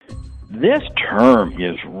This term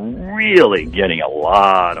is really getting a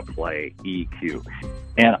lot of play, EQ,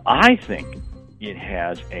 and I think it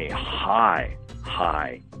has a high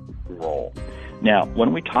role. Now,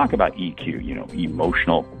 when we talk about EQ,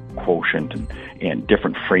 emotional quotient and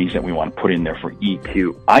different phrases that we want to put in there for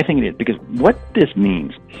EQ, I think it is, because what this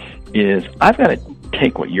means is I've got to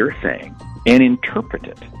take what you're saying and interpret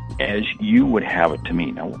it as you would have it to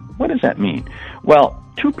mean. Now, what does that mean? Well,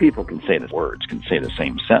 two people can say the words, can say the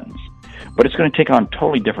same sentence, but it's going to take on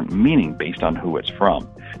totally different meaning based on who it's from.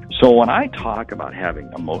 So when I talk about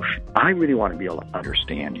having emotion, I really want to be able to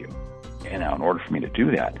understand you. And now, in order for me to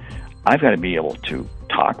do that, I've got to be able to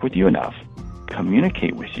talk with you enough,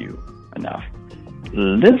 communicate with you enough,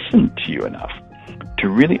 listen to you enough to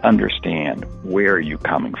really understand where you're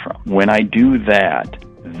coming from. When I do that,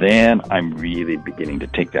 then I'm really beginning to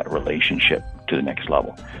take that relationship to the next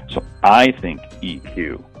level. So I think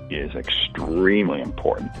EQ is extremely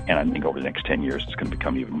important, and I think over the next 10 years it's going to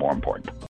become even more important.